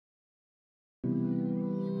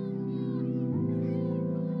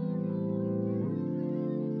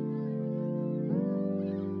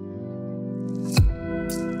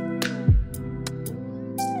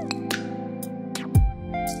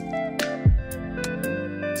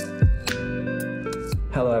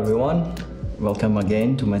Hello everyone, welcome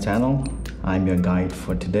again to my channel. I'm your guide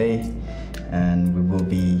for today and we will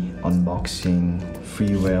be unboxing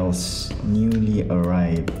Freewell's newly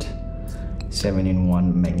arrived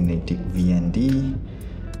 7-in-1 magnetic VND.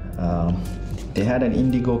 They had an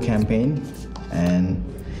Indiegogo campaign and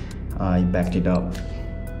I backed it up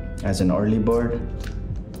as an early bird.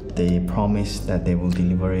 They promised that they will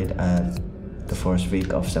deliver it at the first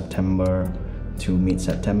week of September to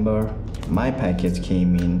mid-September. My package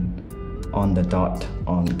came in on the dot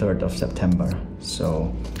on 3rd of September.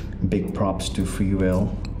 So big props to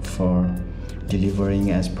Freewell for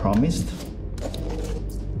delivering as promised.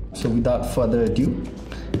 So without further ado,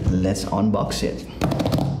 let's unbox it.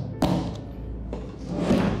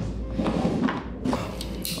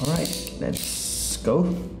 All right, let's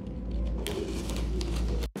go.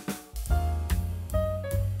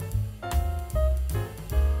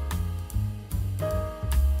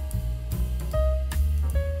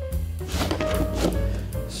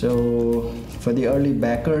 So for the early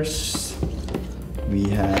backers,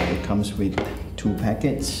 it comes with 2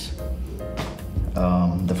 packets.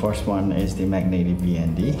 The first one is the magnetic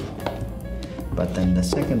VND, but then the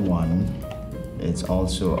second one is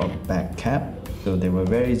also a back cap. So they were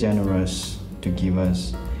very generous to give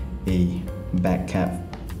us a back cap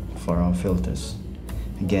for our filters.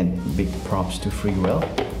 Again, big props to Freewell.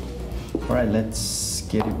 All right, let's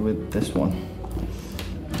get it with this one.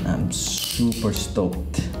 I'm super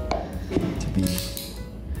stoked to be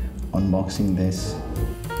unboxing this.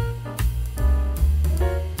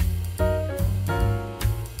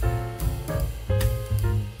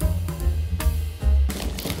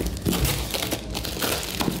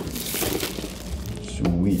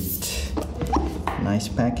 Sweet, nice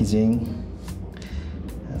packaging,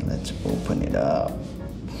 and let's open it up.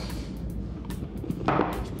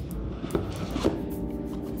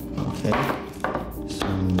 Okay,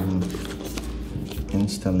 some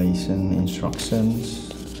installation instructions.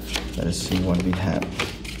 Let us see what we have.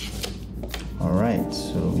 All right,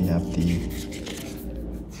 so we have the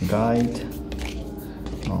guide,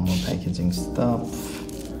 normal packaging stuff,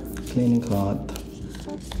 cleaning cloth,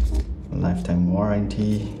 lifetime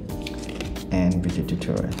warranty, and video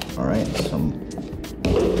tutorial. All right, some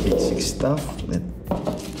basic stuff. Let's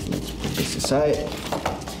put this aside.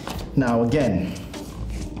 Now again,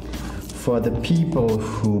 for the people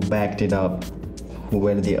who backed it up, who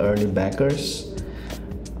were the early backers,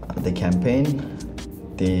 the campaign,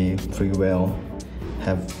 the Freewell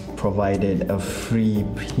have provided a free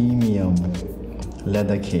premium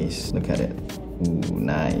leather case. Look at it. Ooh,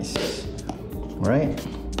 nice. All right.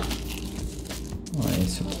 All right,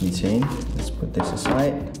 it's a keychain. Let's put this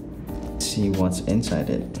aside. See what's inside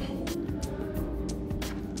it.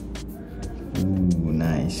 Ooh,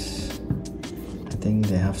 nice. I think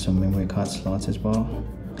they have some memory card slots as well.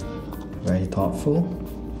 Very thoughtful.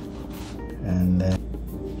 And then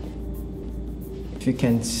if you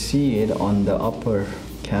can see it on the upper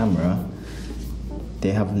camera,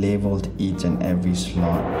 they have labeled each and every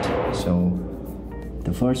slot. So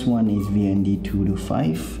the first one is VND 2 to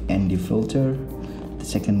 5 ND filter. The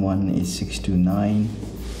second one is 6 to 9.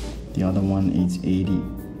 The other one is 80.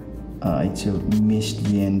 It's a mist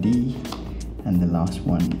VND, and the last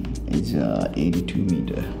one is 82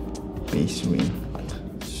 meter base ring.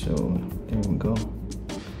 So there we go.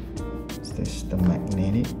 Is this the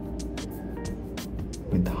magnetic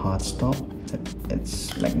with the hard stop?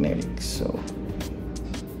 It's magnetic, so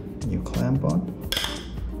you clamp on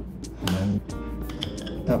and then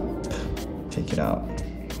up, take it out.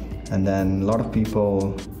 And then a lot of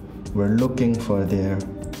people were looking for their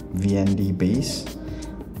VND base,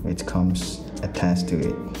 which comes attached to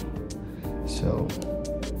it. So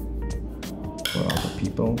for other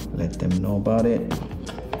people, let them know about it.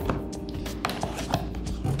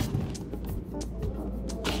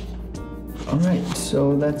 Alright,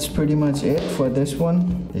 so that's pretty much it for this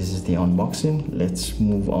one. This is the unboxing. Let's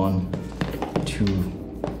move on to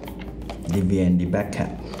the VND back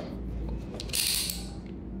cap.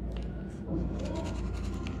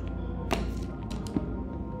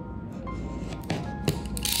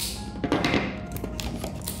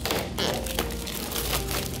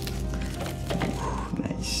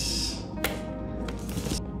 Nice.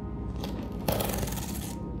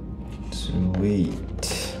 Sweet.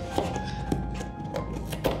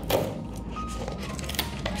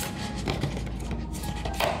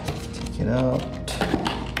 It out.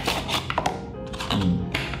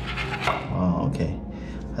 Oh, okay.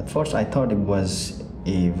 At first I thought it was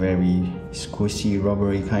a very squishy,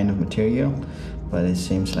 rubbery kind of material, but it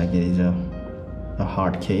seems like it is a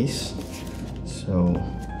hard case. So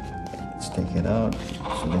let's take it out.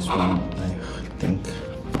 So this one I think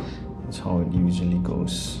how it usually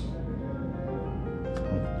goes.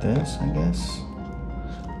 Like this, I guess.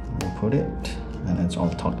 You put it, and it's all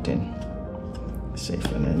tucked in. Safe,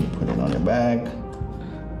 and then you put it on your bag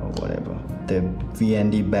or whatever. The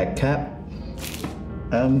VND back cap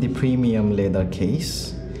and the premium leather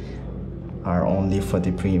case are only for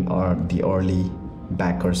the early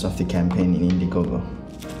backers of the campaign in Indiegogo.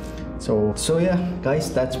 So yeah,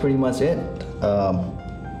 guys, that's pretty much it.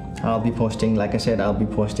 I'll be posting, like I said, I'll be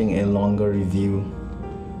posting a longer review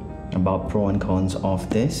about pro and cons of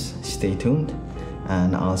this. Stay tuned,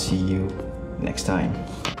 and I'll see you next time.